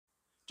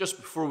Just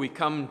before we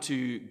come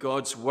to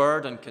God's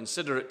word and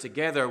consider it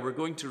together, we're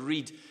going to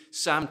read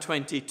Psalm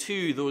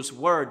 22, those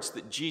words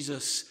that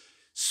Jesus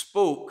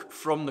spoke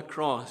from the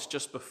cross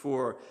just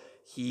before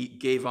he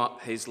gave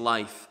up his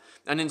life.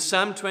 And in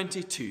Psalm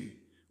 22,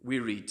 we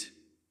read,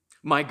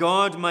 my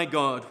God,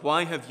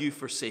 why have you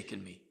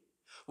forsaken me?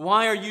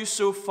 Why are you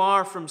so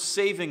far from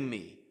saving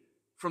me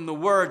from the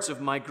words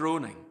of my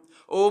groaning?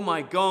 O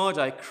my God,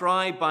 I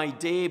cry by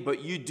day,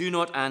 but you do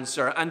not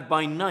answer, and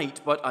by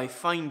night, but I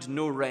find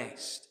no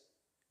rest.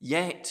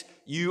 Yet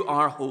you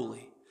are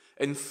holy,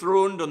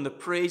 enthroned on the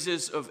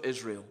praises of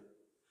Israel.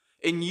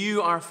 In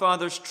you our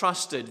fathers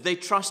trusted. They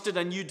trusted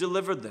and you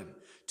delivered them.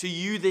 To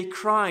you they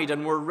cried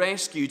and were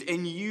rescued.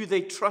 In you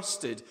they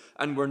trusted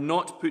and were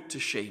not put to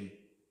shame.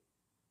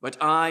 But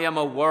I am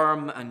a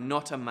worm and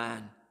not a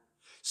man,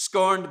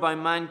 scorned by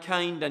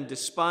mankind and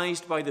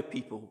despised by the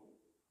people.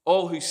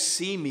 All who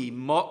see me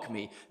mock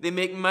me. They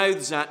make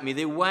mouths at me.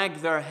 They wag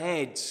their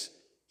heads.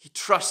 He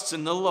trusts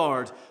in the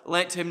Lord.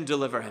 Let him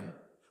deliver him.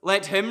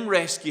 Let him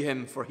rescue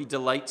him, for he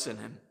delights in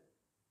him.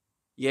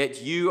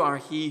 Yet you are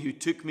he who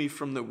took me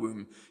from the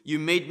womb. You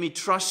made me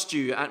trust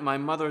you at my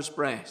mother's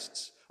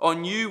breasts.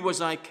 On you was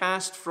I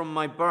cast from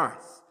my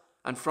birth,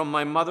 and from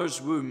my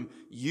mother's womb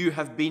you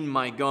have been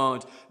my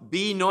God.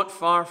 Be not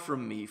far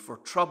from me, for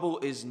trouble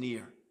is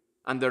near,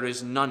 and there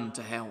is none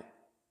to help.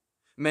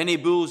 Many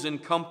bulls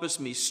encompass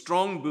me,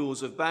 strong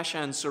bulls of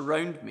Bashan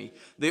surround me.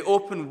 They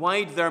open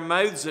wide their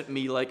mouths at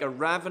me like a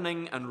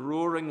ravening and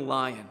roaring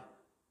lion.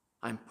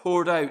 I'm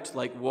poured out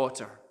like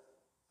water,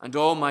 and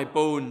all my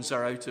bones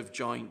are out of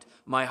joint.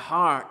 My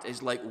heart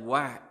is like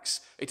wax.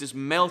 It is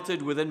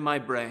melted within my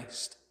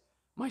breast.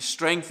 My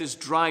strength is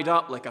dried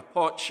up like a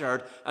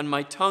potsherd, and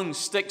my tongue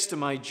sticks to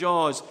my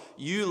jaws.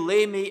 You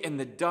lay me in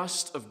the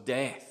dust of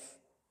death.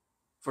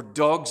 For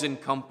dogs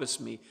encompass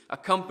me. A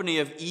company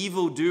of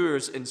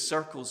evildoers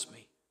encircles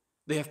me.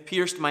 They have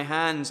pierced my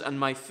hands and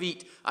my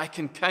feet. I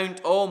can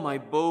count all my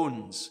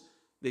bones.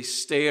 They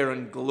stare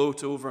and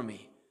gloat over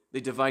me.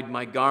 They divide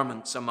my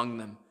garments among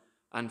them,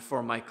 and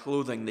for my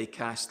clothing they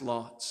cast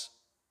lots.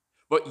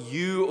 But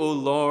you, O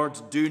Lord,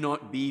 do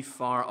not be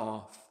far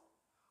off.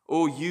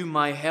 O you,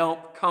 my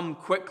help, come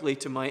quickly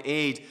to my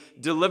aid.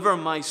 Deliver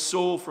my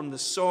soul from the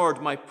sword,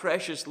 my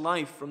precious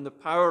life from the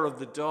power of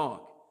the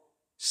dog.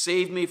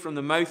 Save me from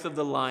the mouth of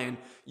the lion.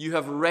 You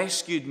have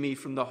rescued me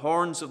from the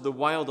horns of the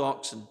wild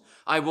oxen.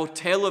 I will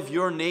tell of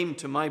your name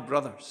to my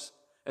brothers.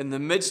 In the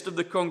midst of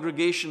the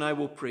congregation I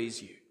will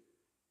praise you.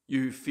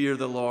 You who fear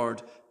the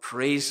Lord,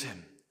 praise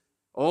him.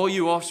 All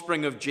you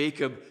offspring of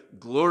Jacob,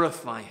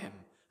 glorify him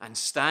and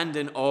stand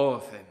in awe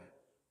of him,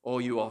 all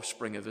you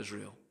offspring of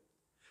Israel.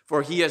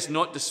 For he has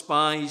not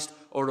despised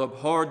or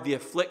abhorred the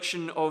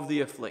affliction of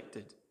the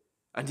afflicted,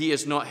 and he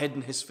has not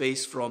hidden his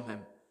face from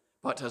him,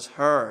 but has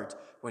heard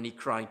when he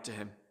cried to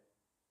him.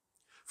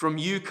 From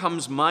you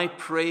comes my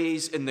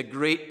praise in the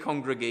great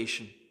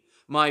congregation.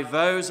 My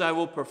vows I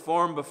will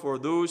perform before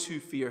those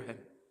who fear him.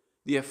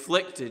 The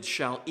afflicted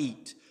shall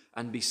eat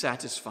and be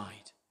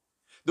satisfied.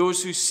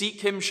 Those who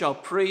seek him shall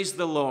praise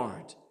the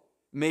Lord.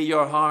 May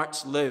your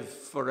hearts live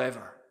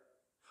forever.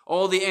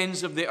 All the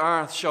ends of the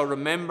earth shall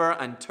remember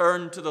and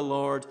turn to the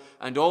Lord,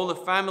 and all the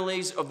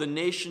families of the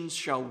nations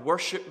shall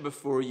worship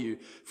before you.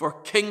 For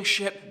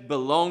kingship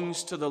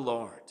belongs to the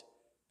Lord,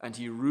 and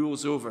he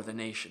rules over the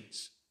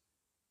nations.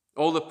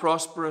 All the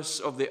prosperous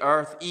of the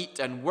earth eat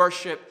and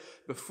worship.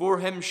 Before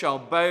him shall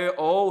bow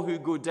all who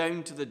go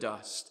down to the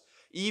dust,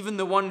 even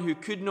the one who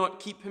could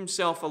not keep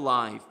himself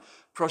alive.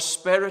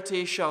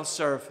 Prosperity shall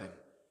serve him.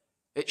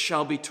 It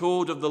shall be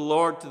told of the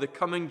Lord to the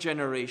coming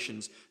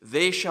generations.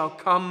 They shall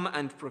come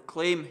and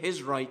proclaim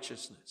his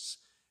righteousness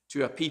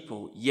to a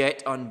people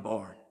yet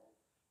unborn,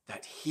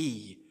 that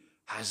he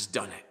has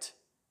done it.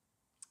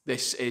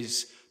 This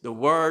is the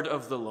word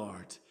of the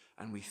Lord,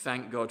 and we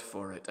thank God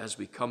for it as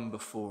we come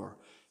before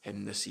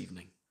him this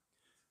evening.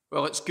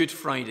 Well, it's Good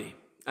Friday,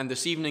 and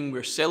this evening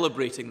we're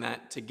celebrating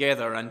that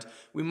together, and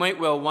we might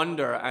well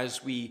wonder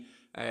as we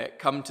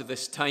come to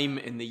this time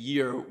in the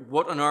year,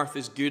 what on earth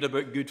is good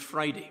about Good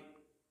Friday?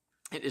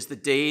 It is the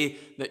day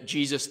that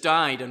Jesus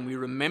died, and we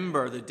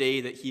remember the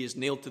day that he is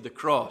nailed to the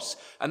cross.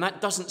 And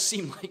that doesn't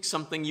seem like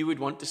something you would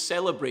want to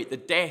celebrate, the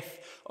death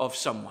of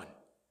someone.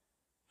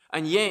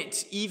 And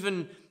yet,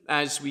 even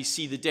as we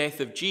see the death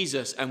of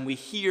Jesus and we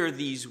hear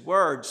these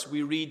words,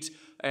 we read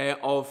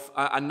of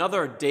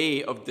another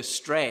day of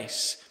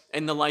distress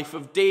in the life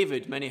of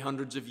David many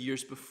hundreds of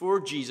years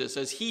before Jesus,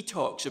 as he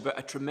talks about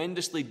a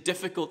tremendously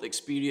difficult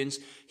experience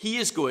he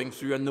is going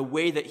through and the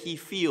way that he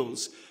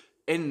feels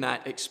in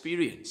that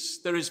experience.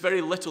 There is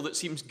very little that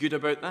seems good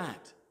about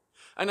that.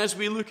 And as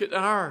we look at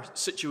our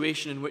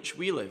situation in which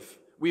we live,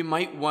 we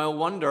might well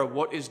wonder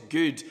what is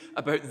good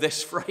about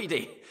this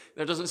Friday.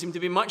 There doesn't seem to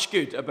be much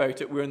good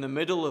about it. We're in the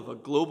middle of a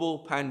global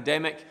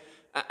pandemic,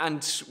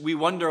 and we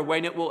wonder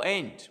when it will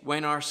end,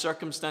 when our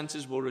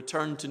circumstances will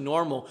return to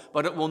normal,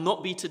 but it will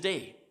not be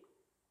today.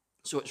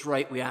 So it's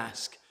right we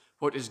ask,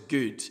 what is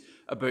good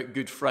about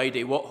Good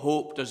Friday? What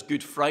hope does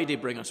Good Friday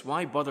bring us?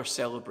 Why bother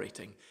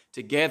celebrating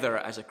together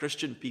as a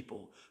Christian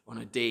people on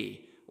a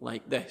day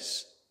like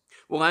this.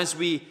 Well, as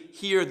we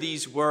hear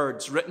these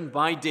words written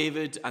by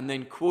David and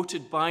then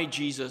quoted by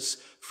Jesus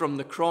from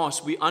the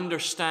cross, we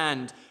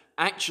understand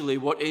actually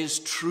what is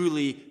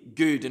truly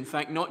good. In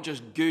fact, not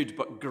just good,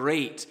 but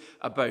great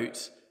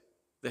about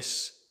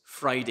this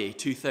Friday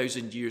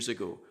 2,000 years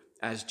ago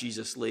as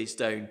Jesus lays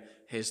down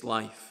his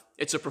life.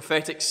 It's a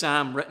prophetic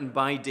psalm written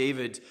by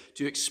David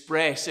to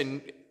express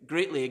in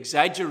greatly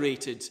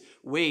exaggerated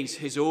ways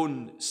his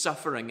own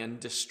suffering and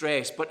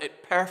distress, but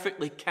it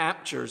perfectly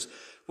captures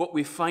what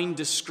we find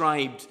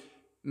described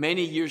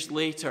many years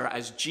later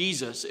as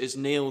Jesus is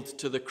nailed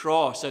to the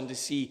cross and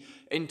as he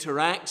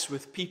interacts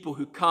with people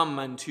who come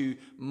and who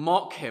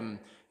mock him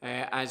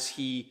as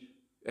he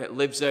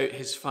lives out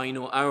his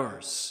final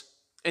hours.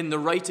 In the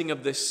writing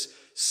of this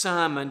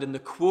psalm and in the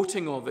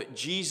quoting of it,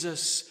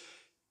 Jesus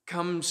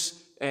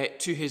comes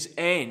to his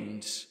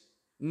end,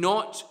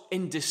 not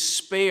in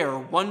despair,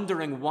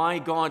 wondering why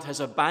God has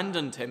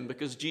abandoned him,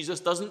 because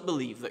Jesus doesn't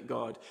believe that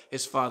God,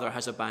 his Father,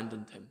 has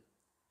abandoned him,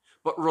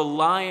 but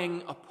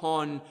relying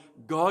upon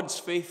God's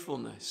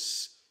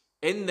faithfulness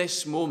in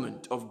this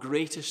moment of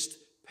greatest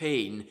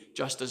pain,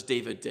 just as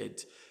David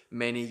did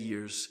many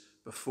years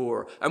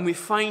before. And we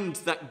find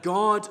that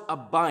God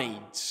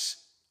abides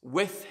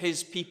with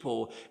his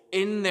people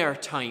in their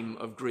time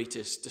of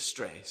greatest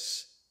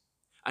distress.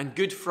 And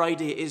Good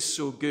Friday is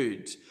so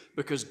good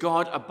because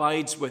God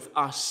abides with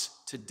us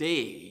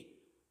today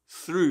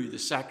through the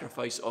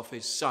sacrifice of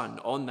his Son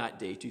on that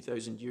day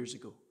 2,000 years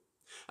ago.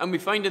 And we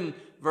find in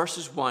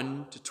verses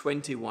 1 to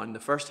 21, the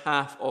first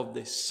half of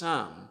this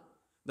psalm,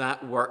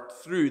 that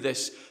worked through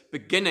this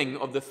beginning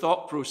of the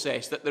thought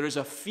process that there is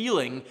a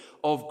feeling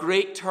of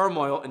great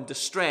turmoil and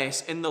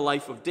distress in the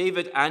life of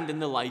David and in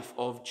the life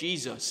of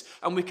Jesus.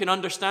 And we can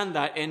understand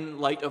that in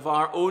light of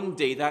our own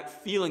day,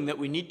 that feeling that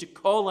we need to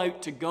call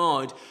out to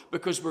God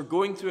because we're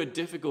going through a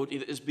difficulty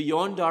that is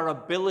beyond our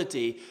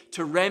ability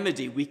to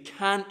remedy. We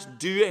can't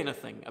do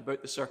anything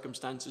about the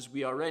circumstances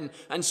we are in.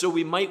 And so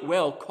we might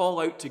well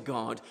call out to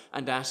God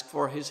and ask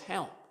for his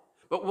help.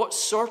 But what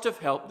sort of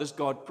help does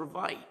God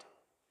provide?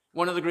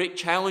 One of the great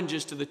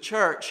challenges to the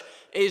church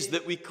is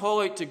that we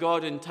call out to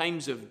God in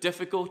times of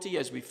difficulty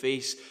as we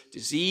face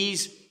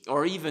disease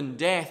or even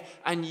death,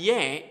 and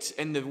yet,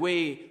 in the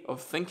way of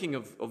thinking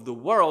of the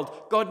world,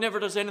 God never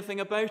does anything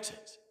about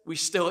it. We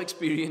still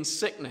experience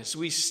sickness.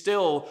 We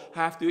still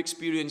have to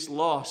experience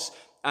loss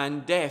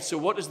and death. So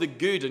what is the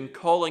good in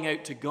calling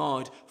out to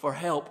God for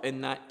help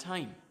in that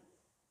time?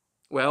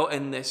 Well,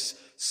 in this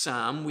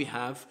psalm, we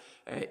have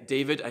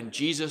David and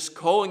Jesus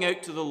calling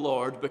out to the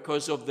Lord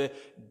because of the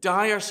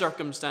dire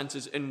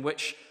circumstances in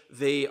which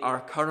they are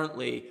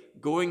currently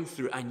going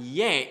through. And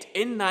yet,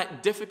 in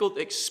that difficult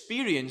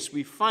experience,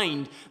 we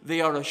find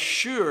they are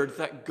assured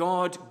that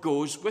God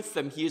goes with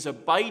them. He is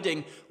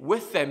abiding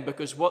with them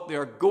because what they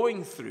are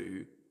going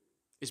through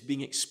is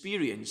being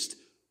experienced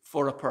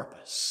for a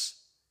purpose.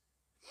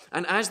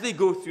 And as they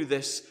go through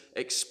this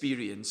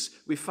experience,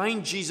 we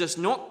find Jesus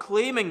not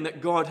claiming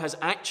that God has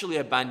actually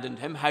abandoned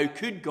him. How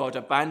could God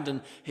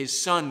abandon his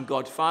Son?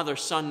 God, Father,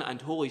 Son,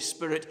 and Holy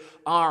Spirit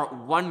are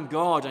one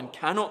God and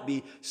cannot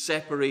be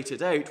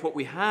separated out. What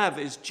we have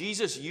is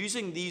Jesus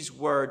using these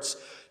words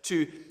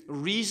to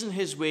reason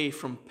his way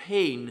from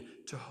pain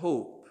to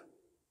hope.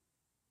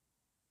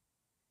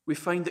 We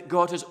find that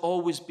God has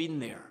always been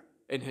there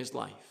in his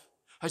life,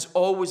 has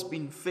always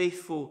been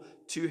faithful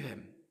to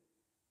him.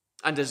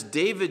 And as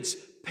David's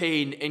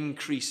pain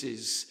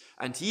increases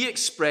and he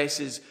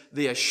expresses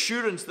the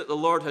assurance that the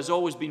Lord has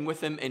always been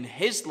with him in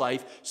his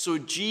life, so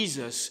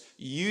Jesus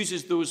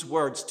uses those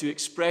words to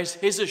express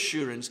his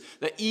assurance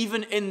that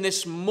even in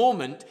this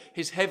moment,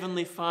 his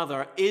heavenly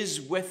Father is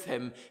with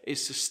him,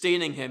 is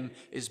sustaining him,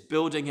 is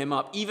building him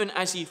up. Even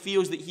as he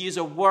feels that he is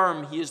a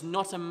worm, he is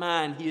not a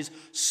man, he is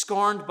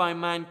scorned by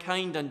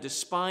mankind and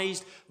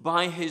despised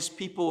by his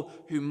people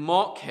who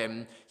mock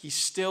him, he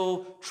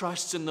still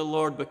trusts in the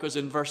Lord because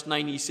in verse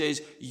 9 he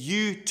says,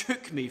 "You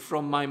took me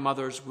from my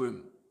mother's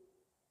womb.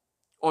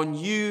 On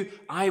you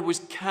I was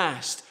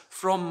cast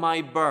from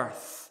my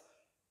birth.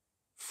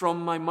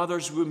 From my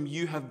mother's womb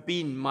you have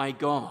been my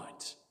God.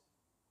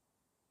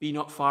 Be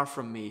not far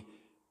from me,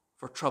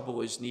 for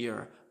trouble is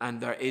near,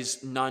 and there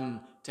is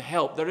none to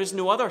help." There is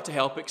no other to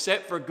help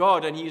except for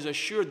God, and he is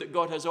assured that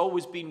God has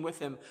always been with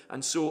him,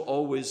 and so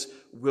always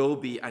will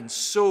be. And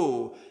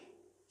so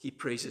he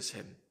praises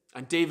him.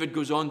 And David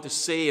goes on to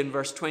say in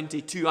verse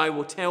 22, "I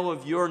will tell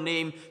of your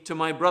name to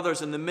my brothers.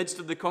 In the midst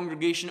of the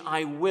congregation,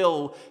 I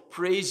will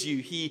praise you."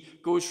 He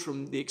goes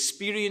from the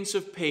experience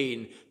of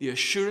pain, the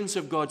assurance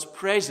of God's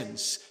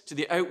presence, to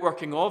the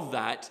outworking of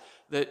that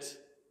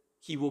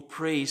he will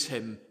praise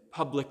him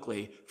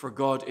publicly, for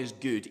God is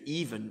good,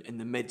 even in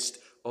the midst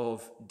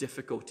of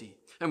difficulty.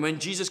 And when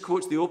Jesus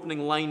quotes the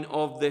opening line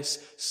of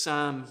this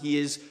psalm, he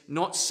is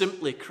not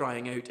simply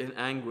crying out in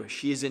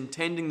anguish. He is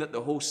intending that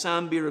the whole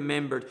psalm be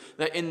remembered,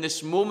 that in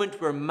this moment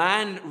where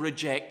man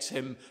rejects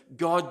him,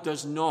 God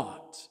does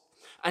not.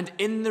 And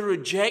in the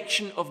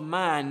rejection of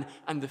man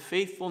and the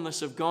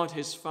faithfulness of God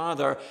his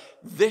Father,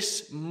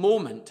 this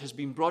moment has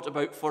been brought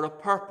about for a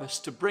purpose,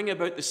 to bring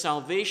about the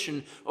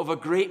salvation of a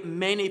great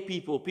many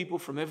people, people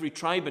from every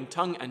tribe and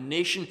tongue and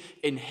nation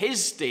in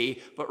his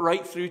day, but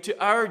right through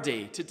to our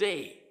day,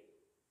 today.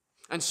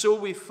 And so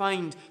we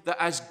find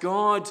that as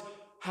God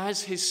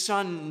has his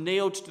Son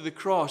nailed to the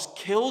cross,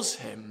 kills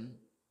him,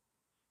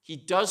 he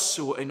does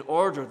so in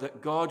order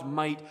that God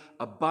might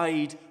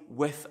abide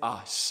with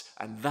us.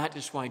 And that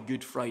is why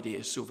Good Friday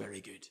is so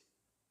very good.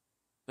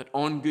 That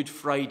on Good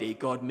Friday,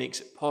 God makes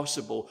it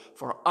possible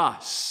for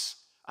us,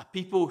 a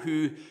people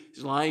whose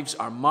lives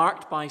are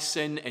marked by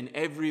sin in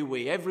every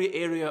way, every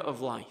area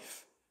of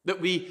life, that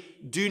we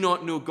do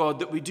not know God,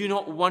 that we do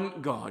not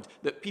want God,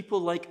 that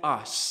people like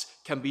us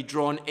can be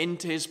drawn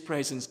into his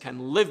presence,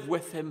 can live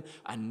with him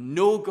and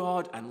know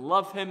God and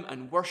love him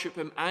and worship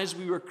him as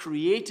we were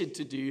created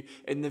to do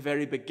in the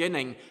very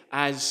beginning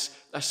as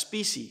a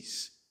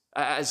species,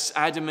 as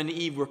Adam and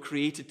Eve were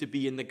created to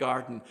be in the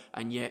garden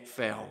and yet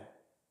fell.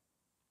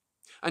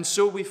 And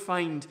so we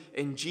find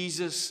in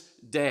Jesus'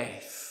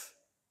 death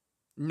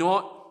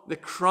not the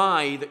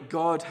cry that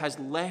God has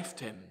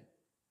left him,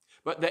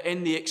 but that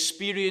in the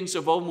experience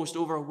of almost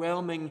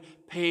overwhelming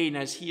pain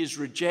as he is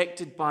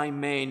rejected by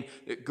men,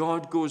 that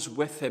God goes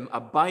with him,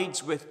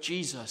 abides with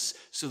Jesus,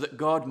 so that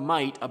God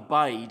might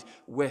abide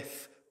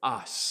with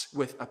us,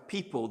 with a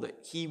people that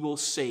he will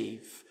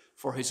save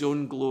for his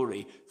own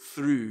glory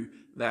through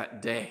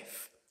that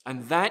death.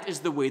 And that is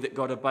the way that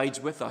God abides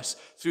with us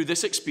through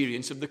this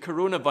experience of the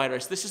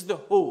coronavirus. This is the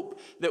hope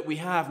that we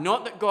have.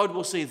 Not that God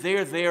will say,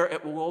 there,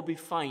 it will all be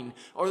fine.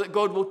 Or that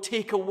God will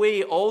take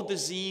away all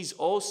disease,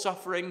 all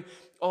suffering,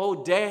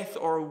 all death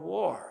or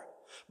war.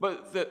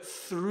 But that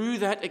through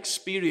that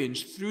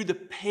experience, through the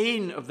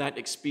pain of that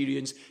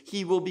experience,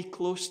 he will be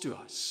close to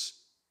us.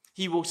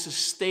 He will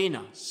sustain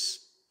us.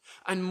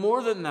 And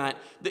more than that,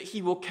 that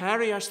he will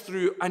carry us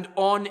through and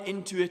on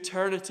into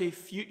eternity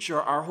future.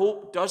 Our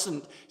hope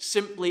doesn't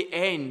simply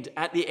end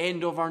at the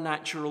end of our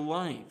natural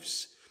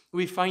lives.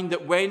 We find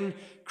that when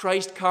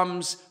Christ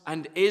comes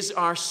and is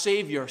our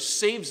Savior,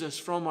 saves us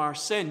from our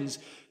sins,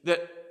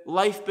 that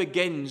life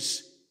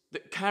begins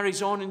that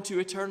carries on into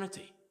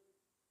eternity.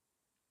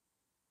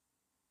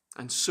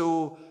 And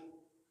so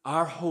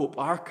our hope,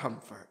 our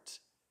comfort,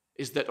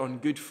 is that on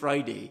Good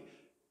Friday,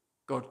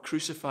 God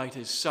crucified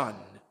his Son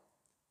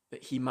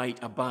that he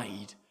might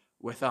abide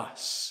with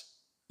us,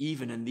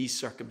 even in these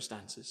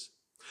circumstances.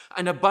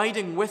 And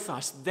abiding with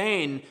us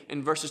then,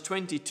 in verses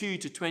 22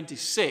 to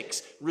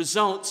 26,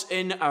 results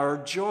in our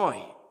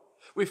joy.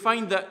 We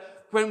find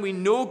that when we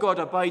know God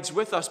abides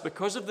with us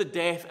because of the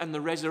death and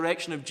the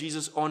resurrection of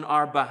Jesus on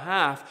our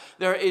behalf,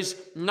 there is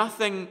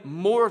nothing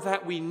more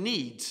that we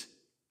need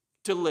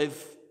to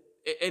live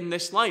in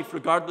this life,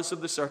 regardless of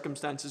the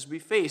circumstances we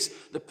face.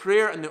 The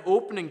prayer in the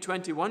opening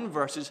 21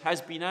 verses has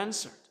been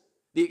answered.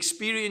 The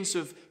experience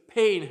of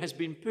pain has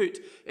been put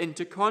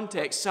into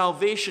context.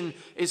 Salvation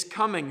is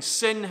coming.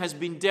 Sin has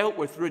been dealt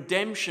with.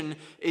 Redemption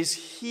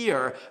is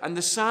here. And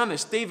the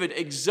psalmist, David,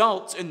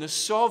 exults in the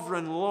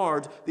sovereign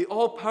Lord, the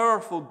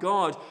all-powerful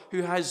God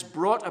who has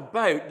brought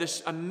about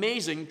this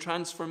amazing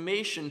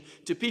transformation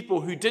to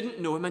people who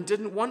didn't know him and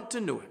didn't want to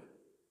know him.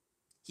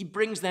 He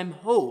brings them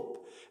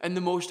hope in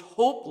the most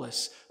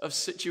hopeless of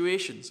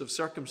situations, of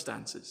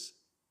circumstances.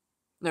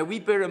 Now,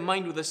 we bear in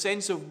mind with a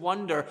sense of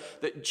wonder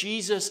that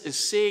Jesus is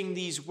saying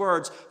these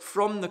words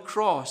from the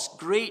cross.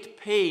 Great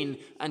pain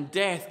and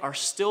death are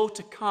still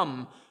to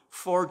come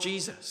for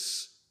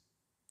Jesus.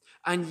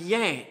 And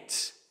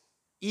yet,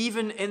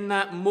 even in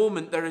that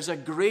moment, there is a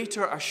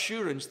greater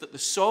assurance that the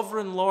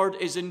sovereign Lord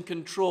is in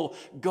control.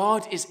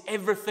 God is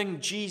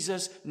everything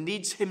Jesus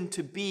needs him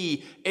to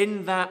be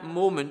in that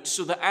moment,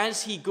 so that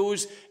as he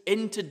goes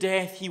into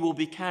death, he will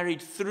be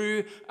carried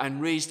through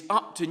and raised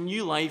up to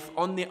new life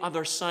on the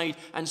other side,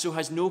 and so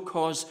has no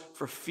cause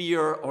for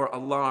fear or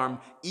alarm,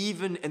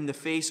 even in the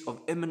face of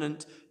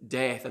imminent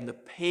death and the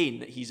pain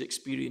that he's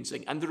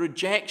experiencing and the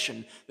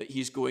rejection that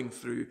he's going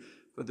through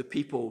for the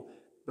people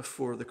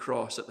before the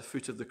cross, at the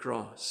foot of the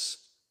cross.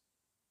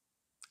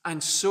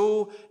 And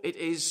so it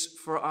is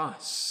for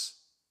us.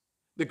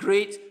 The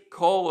great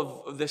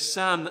call of this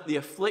psalm that the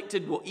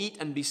afflicted will eat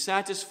and be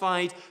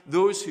satisfied,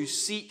 those who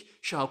seek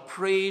shall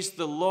praise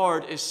the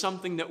Lord, is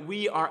something that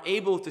we are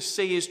able to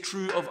say is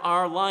true of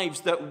our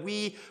lives, that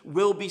we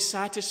will be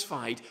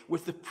satisfied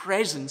with the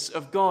presence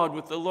of God,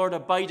 with the Lord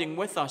abiding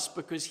with us,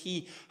 because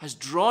he has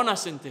drawn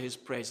us into his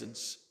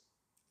presence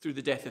through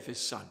the death of his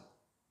Son.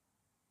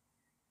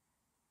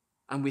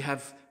 And we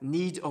have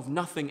need of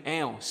nothing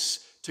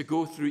else to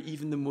go through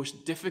even the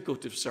most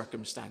difficult of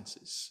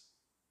circumstances.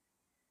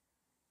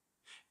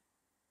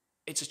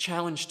 It's a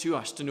challenge to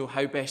us to know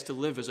how best to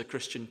live as a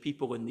Christian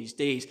people in these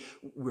days.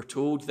 We're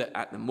told that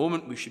at the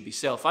moment we should be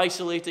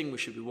self-isolating, we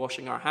should be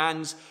washing our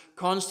hands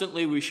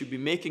constantly, we should be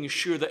making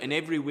sure that in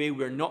every way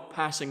we're not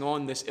passing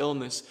on this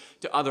illness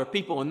to other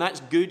people, and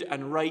that's good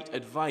and right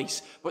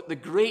advice. But the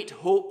great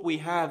hope we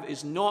have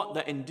is not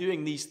that in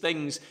doing these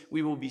things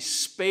we will be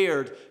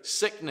spared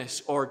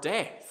sickness or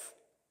death.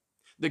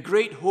 The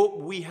great hope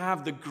we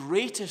have, the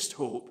greatest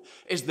hope,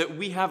 is that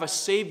we have a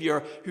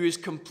Savior who is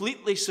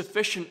completely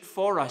sufficient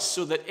for us,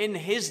 so that in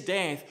his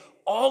death,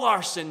 all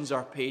our sins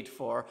are paid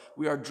for.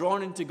 We are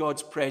drawn into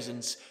God's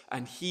presence,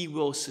 and he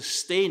will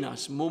sustain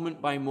us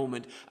moment by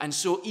moment. And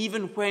so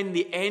even when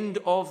the end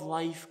of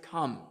life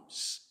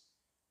comes,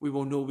 we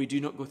will know we do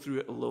not go through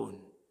it alone.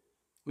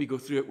 We go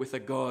through it with a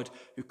God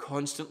who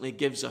constantly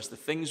gives us the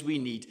things we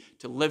need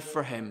to live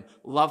for him,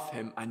 love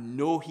him, and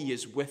know he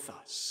is with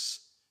us.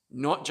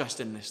 Not just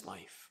in this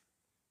life,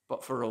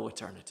 but for all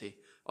eternity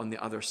on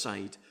the other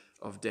side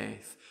of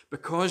death.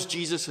 Because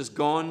Jesus has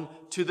gone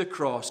to the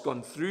cross,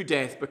 gone through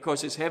death,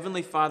 because his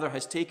heavenly Father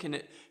has taken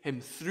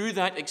him through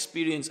that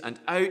experience and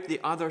out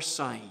the other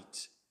side,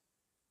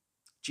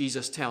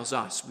 Jesus tells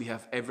us we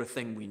have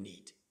everything we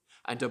need.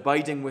 And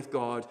abiding with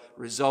God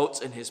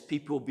results in his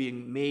people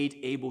being made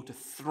able to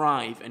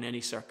thrive in any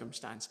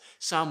circumstance.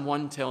 Psalm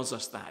 1 tells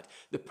us that.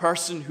 The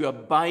person who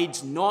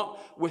abides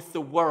not with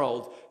the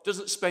world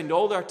doesn't spend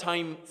all their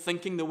time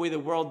thinking the way the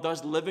world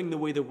does, living the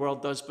way the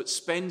world does, but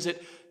spends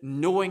it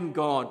knowing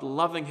God,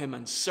 loving him,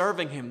 and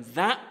serving him.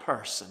 That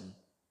person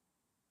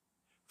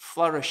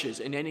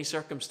flourishes in any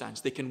circumstance.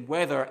 They can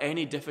weather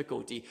any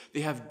difficulty. They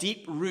have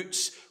deep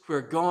roots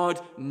where God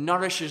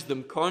nourishes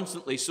them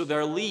constantly, so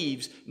their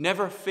leaves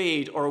never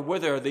fade or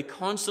wither. They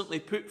constantly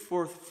put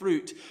forth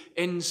fruit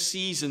in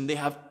season. They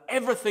have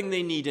everything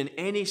they need in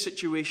any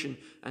situation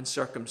and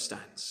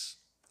circumstance.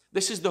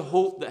 This is the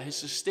hope that has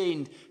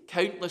sustained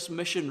countless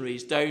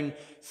missionaries down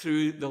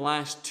through the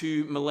last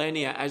 2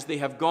 millennia as they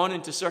have gone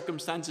into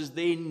circumstances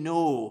they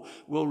know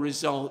will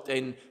result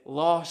in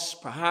loss,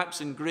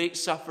 perhaps in great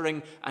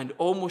suffering, and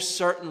almost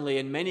certainly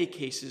in many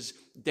cases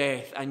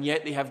death. And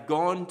yet they have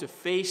gone to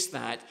face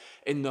that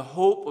in the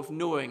hope of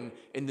knowing,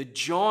 in the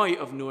joy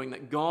of knowing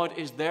that God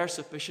is their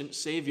sufficient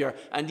Savior.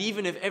 And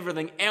even if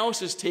everything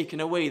else is taken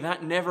away,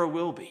 that never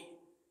will be.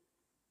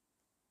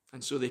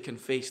 And so they can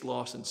face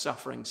loss and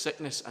suffering,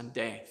 sickness and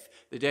death,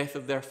 the death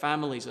of their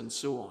families and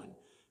so on,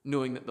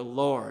 knowing that the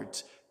Lord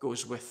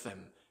goes with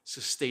them,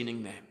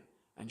 sustaining them.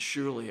 And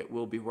surely it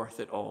will be worth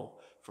it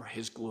all for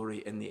his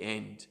glory in the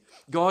end.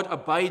 God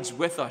abides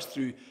with us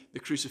through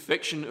the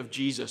crucifixion of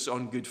Jesus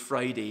on Good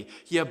Friday.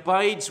 He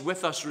abides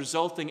with us,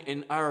 resulting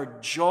in our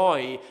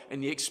joy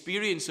in the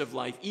experience of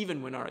life,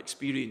 even when our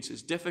experience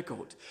is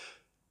difficult.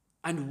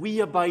 And we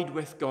abide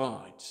with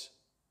God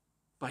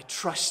by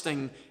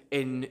trusting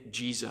in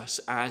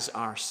Jesus as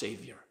our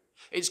Savior.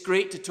 It's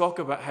great to talk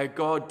about how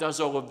God does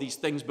all of these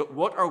things, but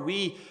what are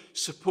we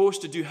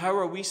supposed to do? How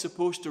are we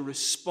supposed to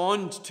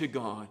respond to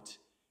God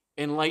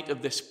in light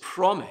of this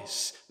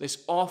promise,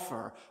 this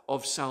offer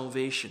of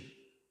salvation?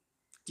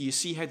 Do you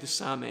see how the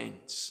psalm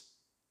ends?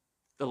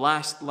 The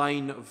last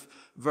line of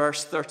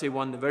verse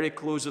 31, the very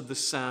close of the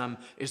psalm,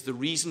 is the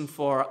reason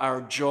for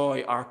our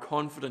joy, our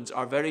confidence,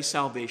 our very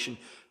salvation,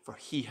 for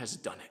he has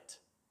done it.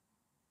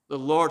 The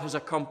Lord has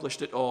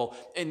accomplished it all.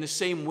 In the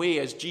same way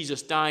as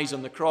Jesus dies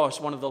on the cross,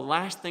 one of the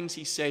last things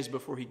he says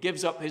before he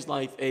gives up his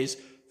life is,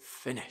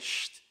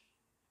 finished.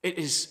 It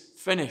is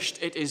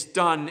finished. It is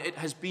done. It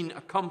has been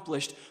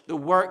accomplished. The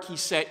work he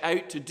set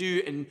out to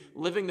do in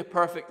living the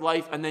perfect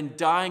life and then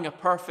dying a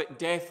perfect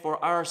death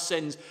for our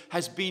sins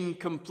has been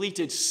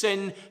completed.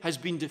 Sin has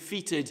been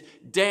defeated.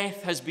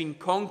 Death has been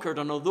conquered.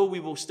 And although we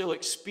will still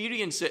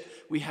experience it,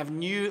 we have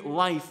new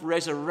life,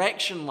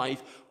 resurrection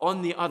life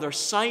on the other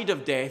side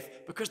of death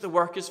because the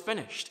work is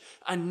finished.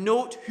 And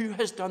note who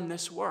has done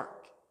this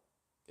work.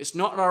 It's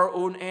not our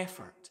own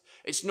effort.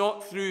 It's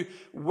not through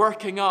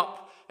working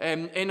up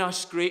in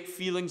us great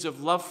feelings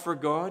of love for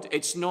God.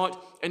 It's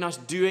not in us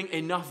doing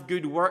enough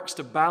good works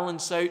to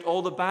balance out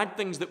all the bad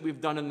things that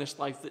we've done in this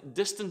life that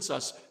distance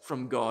us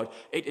from God.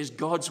 It is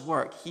God's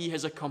work. He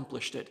has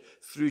accomplished it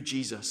through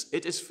Jesus.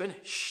 It is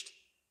finished.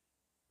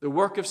 The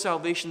work of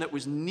salvation that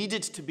was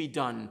needed to be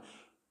done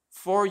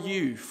for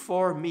you,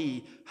 for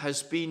me,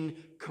 has been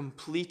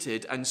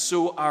completed. And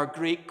so our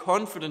great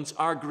confidence,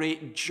 our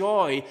great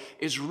joy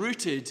is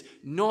rooted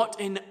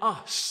not in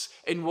us,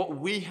 in what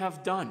we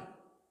have done.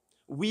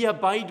 We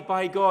abide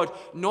by God,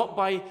 not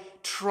by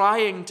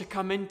trying to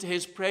come into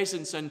his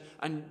presence and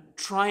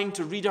trying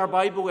to read our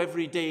Bible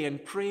every day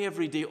and pray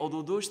every day,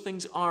 although those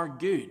things are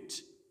good.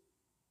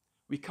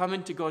 We come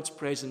into God's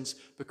presence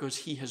because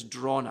he has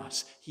drawn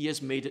us. He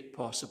has made it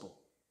possible.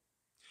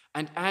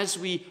 And as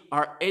we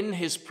are in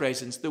his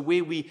presence, the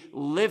way we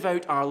live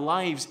out our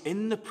lives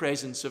in the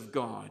presence of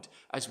God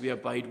as we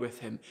abide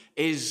with him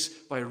is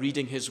by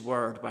reading his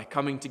word, by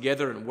coming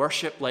together in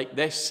worship like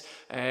this,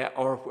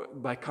 or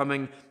by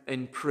coming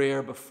in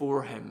prayer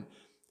before him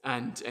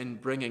and in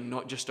bringing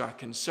not just our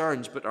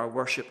concerns, but our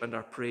worship and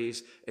our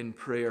praise in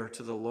prayer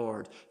to the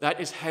Lord.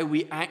 That is how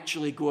we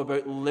actually go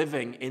about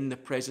living in the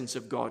presence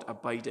of God,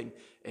 abiding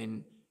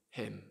in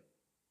him.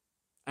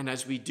 And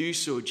as we do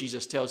so,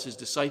 Jesus tells his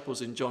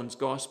disciples in John's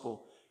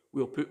Gospel,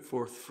 we'll put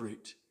forth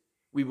fruit.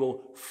 We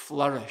will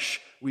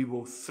flourish. We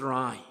will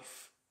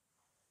thrive.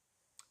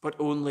 But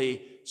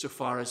only so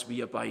far as we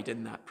abide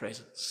in that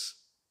presence.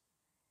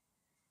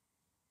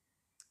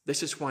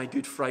 This is why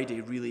Good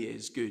Friday really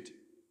is good.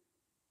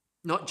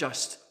 Not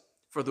just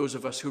for those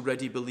of us who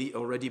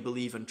already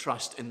believe and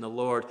trust in the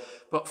Lord,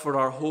 but for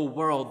our whole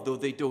world, though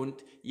they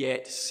don't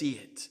yet see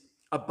it.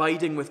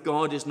 Abiding with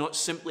God is not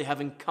simply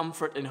having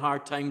comfort in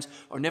hard times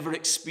or never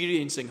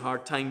experiencing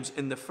hard times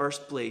in the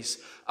first place.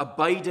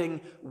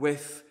 Abiding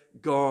with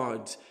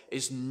God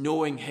is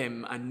knowing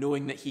Him and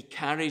knowing that He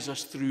carries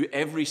us through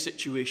every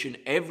situation,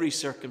 every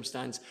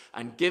circumstance,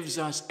 and gives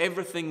us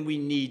everything we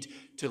need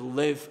to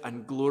live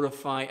and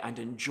glorify and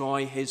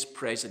enjoy His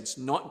presence,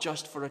 not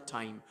just for a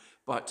time,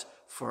 but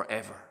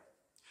forever.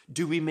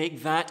 Do we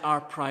make that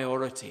our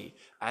priority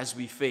as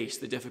we face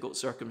the difficult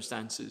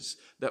circumstances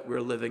that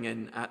we're living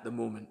in at the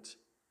moment?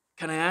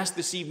 Can I ask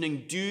this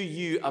evening, do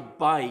you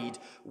abide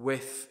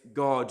with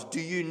God?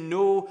 Do you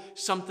know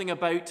something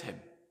about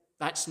Him?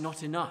 That's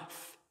not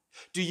enough.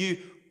 Do you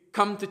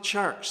come to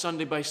church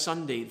Sunday by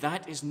Sunday?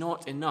 That is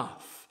not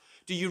enough.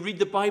 Do you read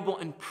the Bible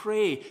and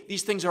pray?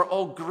 These things are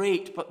all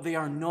great, but they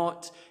are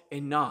not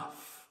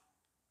enough.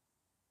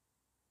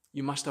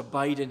 You must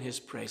abide in His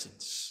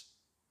presence.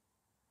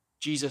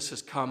 Jesus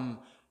has come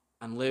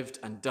and lived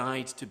and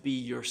died to be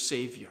your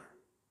Savior.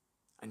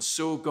 And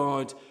so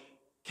God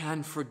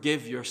can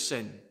forgive your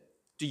sin.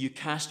 Do you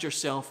cast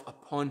yourself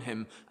upon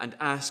Him and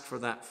ask for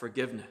that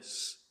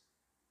forgiveness?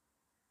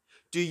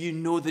 Do you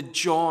know the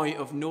joy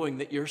of knowing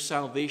that your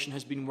salvation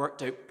has been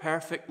worked out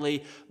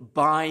perfectly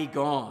by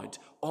God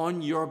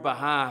on your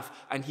behalf,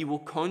 and He will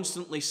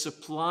constantly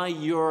supply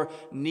your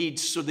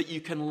needs so that you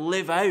can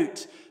live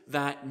out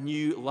that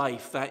new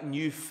life, that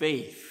new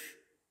faith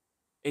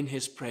in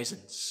His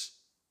presence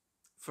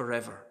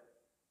forever?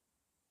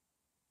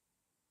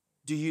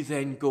 Do you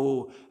then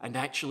go and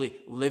actually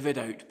live it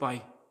out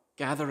by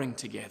gathering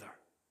together,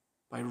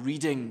 by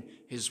reading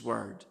His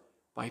word,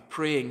 by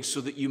praying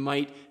so that you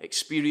might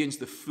experience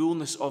the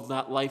fullness of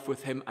that life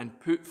with Him and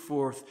put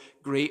forth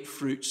great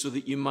fruit so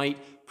that you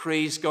might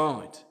praise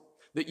God,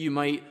 that you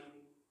might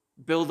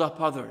build up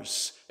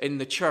others in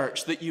the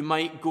church, that you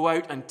might go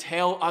out and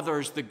tell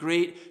others the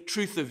great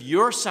truth of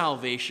your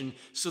salvation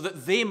so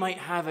that they might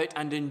have it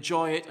and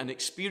enjoy it and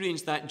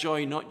experience that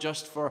joy not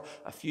just for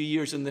a few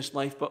years in this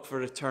life, but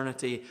for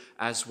eternity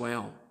as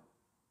well.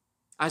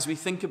 As we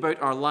think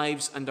about our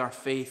lives and our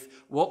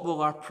faith, what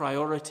will our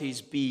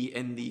priorities be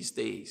in these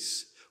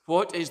days?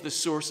 What is the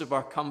source of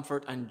our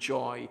comfort and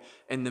joy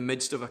in the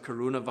midst of a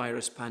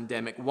coronavirus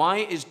pandemic? Why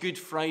is Good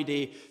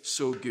Friday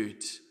so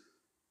good?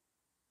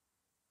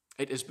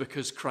 It is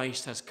because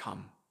Christ has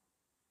come.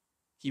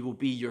 He will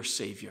be your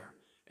Savior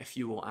if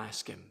you will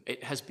ask Him.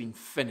 It has been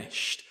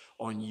finished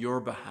on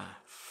your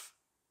behalf,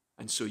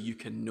 and so you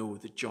can know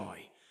the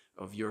joy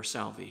of your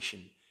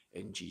salvation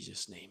in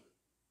Jesus' name.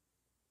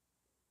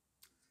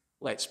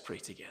 Let's pray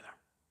together.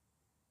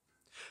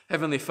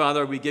 Heavenly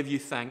Father, we give you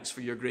thanks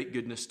for your great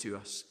goodness to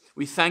us.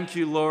 We thank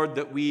you, Lord,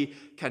 that we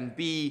can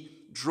be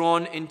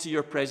drawn into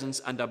your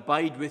presence and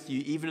abide with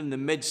you even in the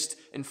midst,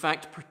 in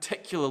fact,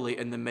 particularly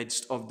in the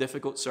midst of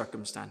difficult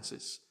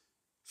circumstances,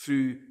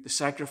 through the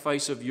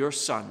sacrifice of your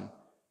Son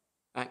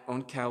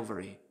on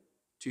Calvary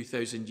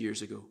 2,000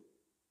 years ago.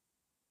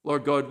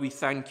 Lord God, we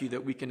thank you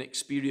that we can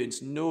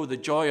know the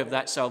joy of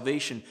that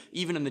salvation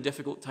even in the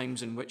difficult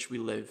times in which we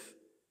live.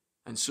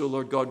 And so,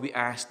 Lord God, we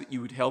ask that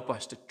you would help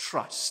us to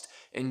trust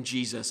in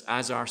Jesus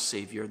as our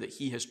Savior, that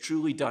He has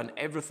truly done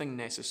everything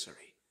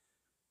necessary.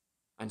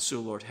 And so,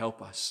 Lord,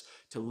 help us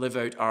to live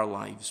out our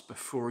lives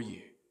before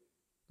you,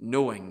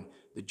 knowing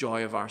the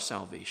joy of our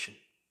salvation.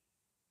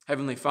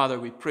 Heavenly Father,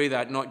 we pray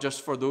that not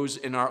just for those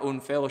in our own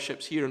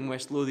fellowships here in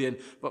West Lothian,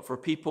 but for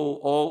people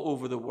all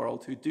over the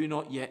world who do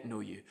not yet know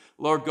you.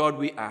 Lord God,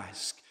 we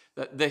ask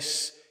that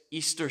this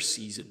Easter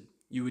season,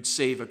 you would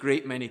save a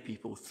great many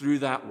people through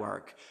that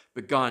work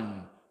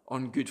begun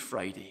on Good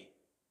Friday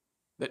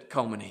that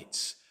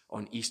culminates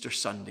on Easter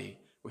Sunday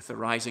with the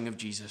rising of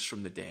Jesus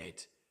from the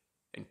dead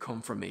in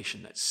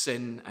confirmation that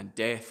sin and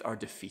death are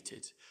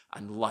defeated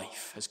and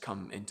life has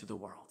come into the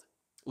world.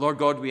 Lord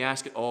God, we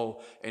ask it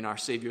all in our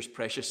Savior's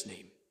precious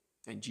name.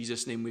 In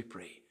Jesus' name we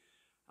pray.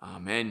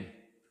 Amen.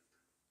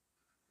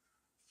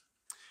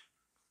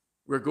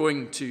 We're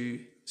going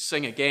to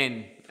sing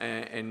again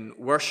in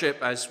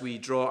worship as we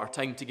draw our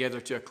time together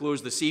to a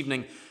close this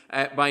evening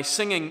by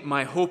singing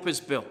 "My Hope is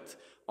Built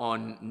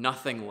on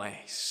Nothing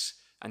Less."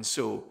 And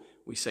so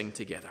we sing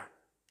together.